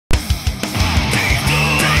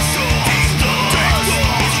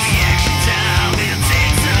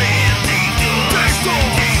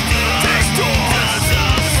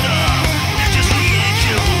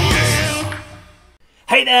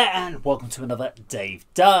and welcome to another Dave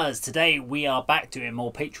Does. Today we are back doing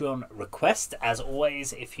more Patreon requests. As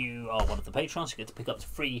always, if you are one of the patrons, you get to pick up to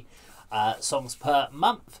 3 songs per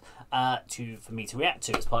month for me to react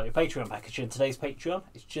to as part of your Patreon package. And today's Patreon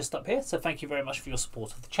is just up here, so thank you very much for your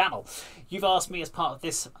support of the channel. You've asked me as part of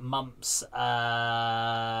this month's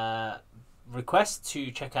request to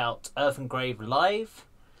check out Earthen live.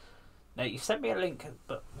 Now, you sent me a link,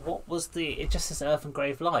 but what was the... It just says Earthen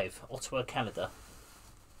live, Ottawa, Canada.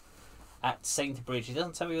 At St. Bridge. It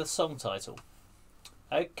doesn't tell me the song title.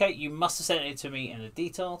 Okay, you must have sent it to me in the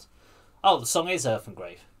details. Oh, the song is Earthen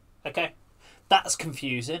Okay. That's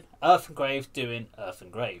confusing. Earthen doing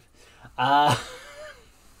Earthen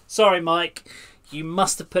Sorry, Mike. You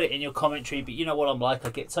must have put it in your commentary, but you know what I'm like.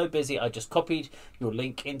 I get so busy, I just copied your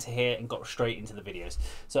link into here and got straight into the videos.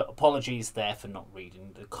 So apologies there for not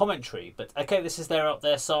reading the commentary. But okay, this is their Up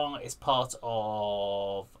There song. It's part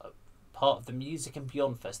of the Music and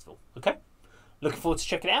Beyond Festival. Okay, looking forward to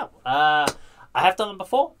checking it out. I have done them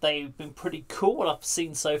before. They've been pretty cool, what I've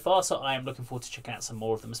seen so far, so I am looking forward to checking out some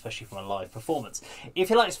more of them, especially from a live performance. If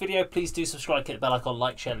you like this video, please do subscribe, hit the bell icon,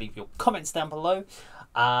 like, share, leave your comments down below.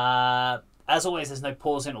 As always, there's no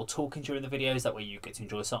pausing or talking during the videos. That way you get to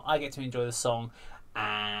enjoy the song, I get to enjoy the song,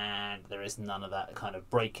 and there is none of that kind of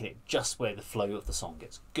breaking it just where the flow of the song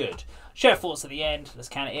gets good. Share thoughts at the end. Let's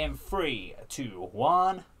count it in. 3, 2,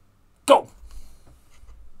 1, go!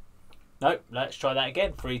 No, let's try that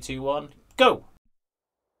again. 3, 2, 1, go!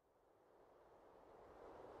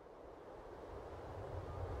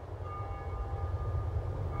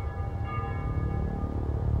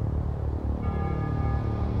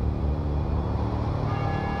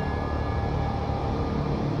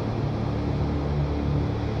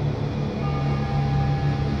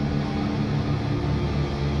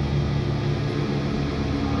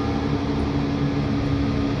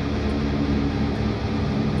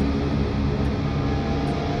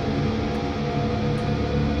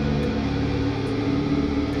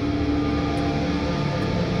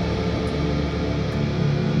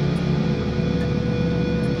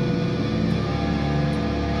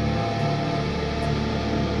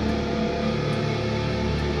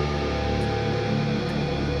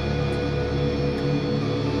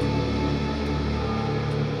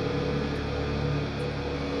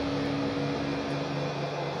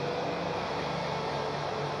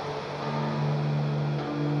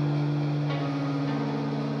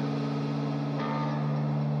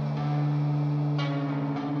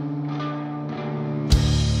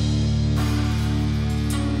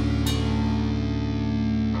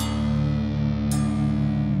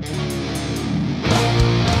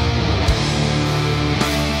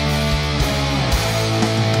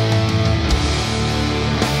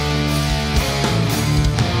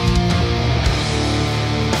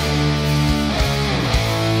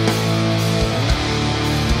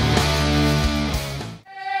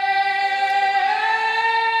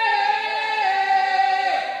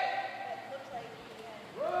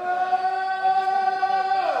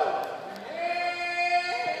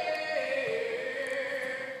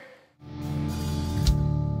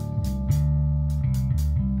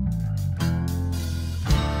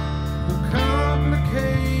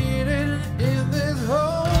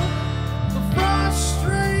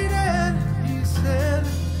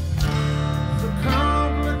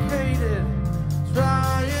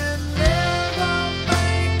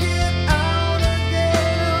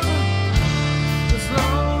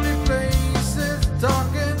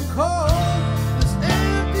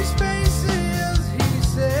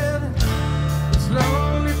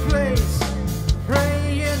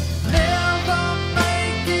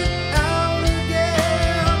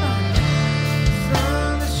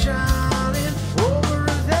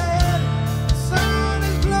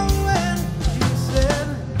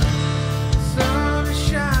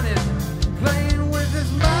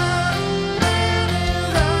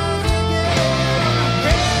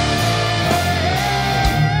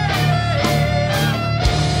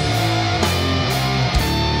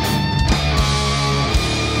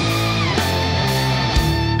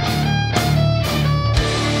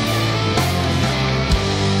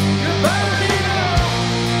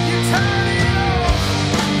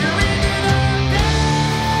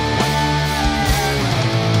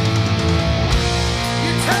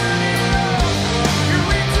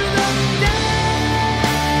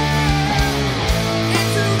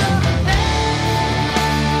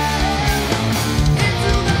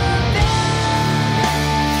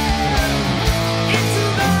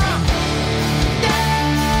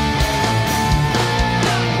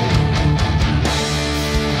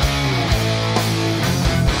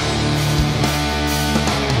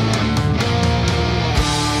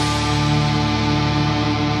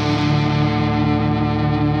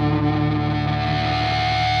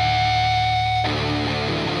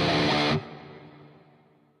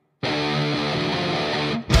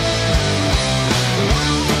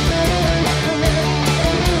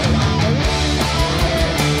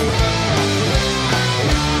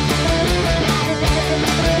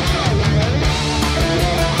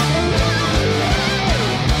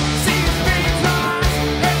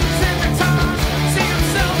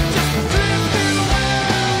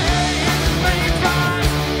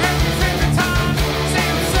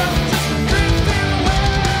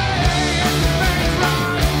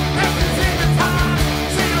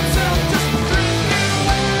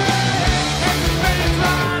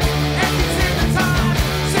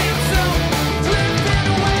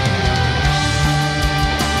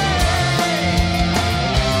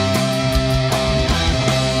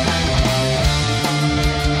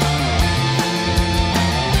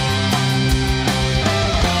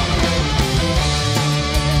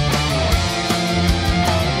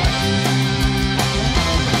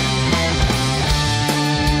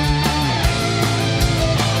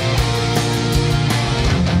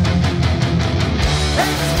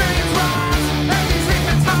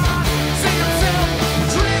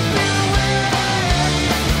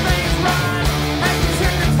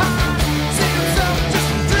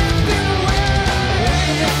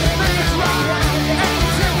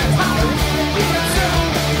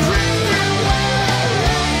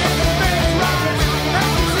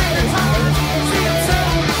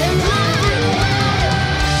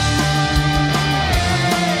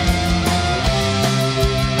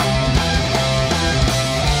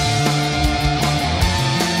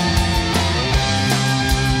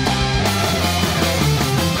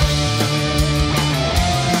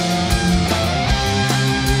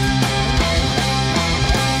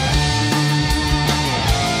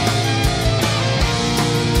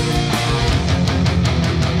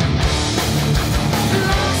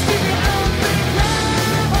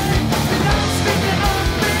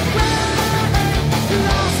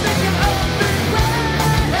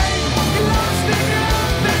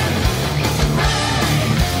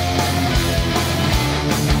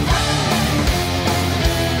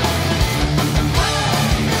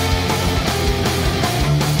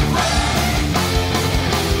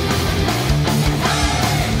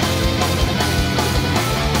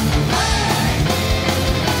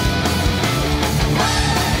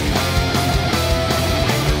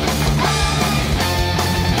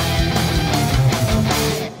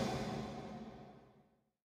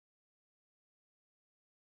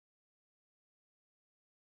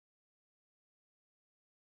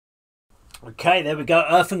 Okay, there we go.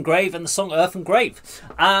 Earthen Grave and the song Earthen Grave.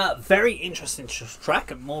 Very interesting track,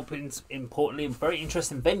 and more importantly, very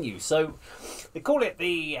interesting venue. So they call it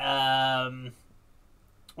the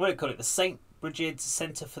what do they call it? The St. Brigid's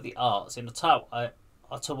Centre for the Arts in Ottawa,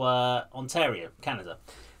 Ontario, Canada.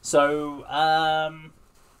 So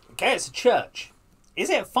okay, it's a church. Is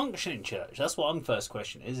it a functioning church? That's what I'm first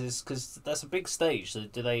question is because that's a big stage. So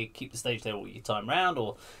do they keep the stage there all your time round,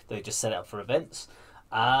 or do they just set it up for events?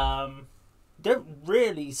 Don't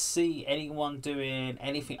really see anyone doing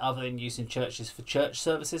anything other than using churches for church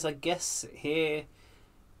services, I guess, here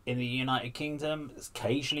in the United Kingdom.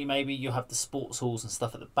 Occasionally maybe you'll have the sports halls and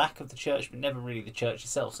stuff at the back of the church, but never really the church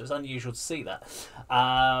itself, so it's unusual to see that.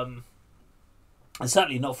 And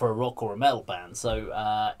certainly not for a rock or a metal band,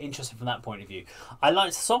 so interesting from that point of view. I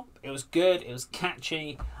liked the song. It was good. It was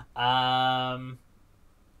catchy. I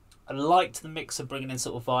liked the mix of bringing in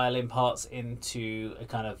sort of violin parts into a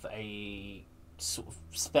kind of a sort of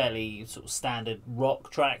fairly sort of standard rock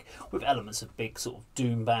track with elements of big sort of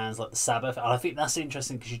doom bands like the Sabbath. And I think that's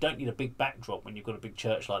interesting because you don't need a big backdrop when you've got a big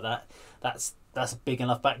church like that. That's a big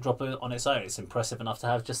enough backdrop on its own. It's impressive enough to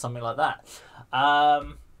have just something like that.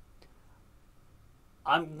 I'm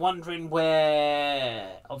wondering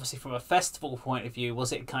where, obviously from a festival point of view,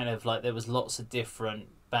 was it kind of like there was lots of different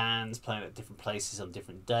bands playing at different places on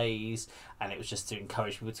different days, and it was just to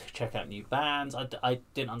encourage people to check out new bands? I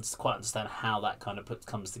didn't quite understand how that kind of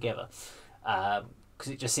comes together, because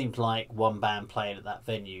it just seemed like one band playing at that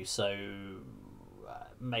venue. So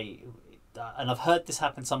and I've heard this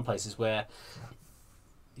happen some places where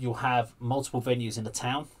you'll have multiple venues in a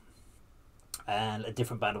town, and a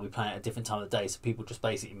different band will be playing at a different time of the day, so people just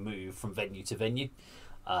basically move from venue to venue.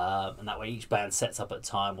 And that way each band sets up at a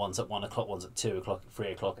time. One's at 1 o'clock, one's at 2 o'clock,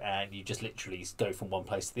 3 o'clock, and you just literally go from one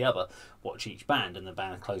place to the other, watch each band, and the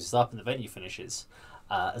band closes up and the venue finishes.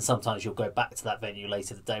 And sometimes you'll go back to that venue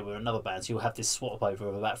later the day with another band, so you'll have this swap over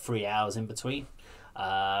of about 3 hours in between.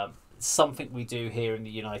 Something we do here in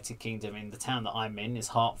the United Kingdom, in the town that I'm in, is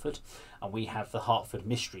Hertford, and we have the Hertford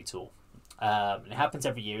Mystery Tour. It happens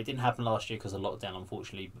every year. It didn't happen last year because of lockdown,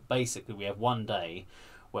 unfortunately, but basically we have one day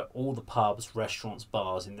where all the pubs, restaurants,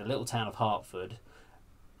 bars in the little town of Hertford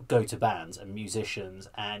go to bands and musicians,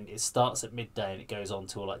 and it starts at midday and it goes on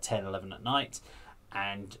till like 10, 11 at night,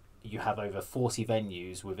 and you have over 40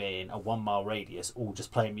 venues within a 1 mile radius all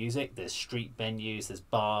just playing music. There's street venues, there's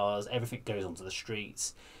bars, everything goes onto the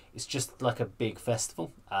streets. It's just like a big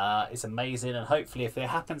festival. It's amazing, and hopefully if it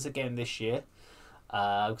happens again this year,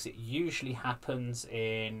 because it usually happens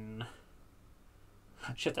in...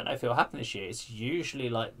 Actually, I don't know if it'll happen this year. It's usually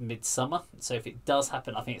like midsummer. So if it does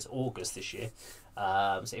happen, I think it's August this year.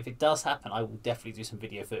 So if it does happen, I will definitely do some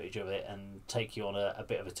video footage of it and take you on a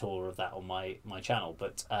bit of a tour of that on my channel.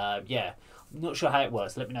 But yeah, I'm not sure how it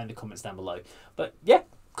works. Let me know in the comments down below. But yeah,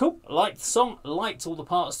 cool. I liked the song. I liked all the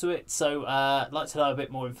parts to it. So I'd like to know a bit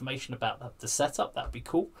more information about the setup. That'd be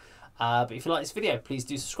cool. But if you like this video, please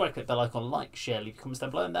do subscribe, click the bell icon, like, share, leave your comments down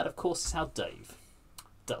below. And that, of course, is how Dave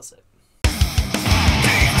does it.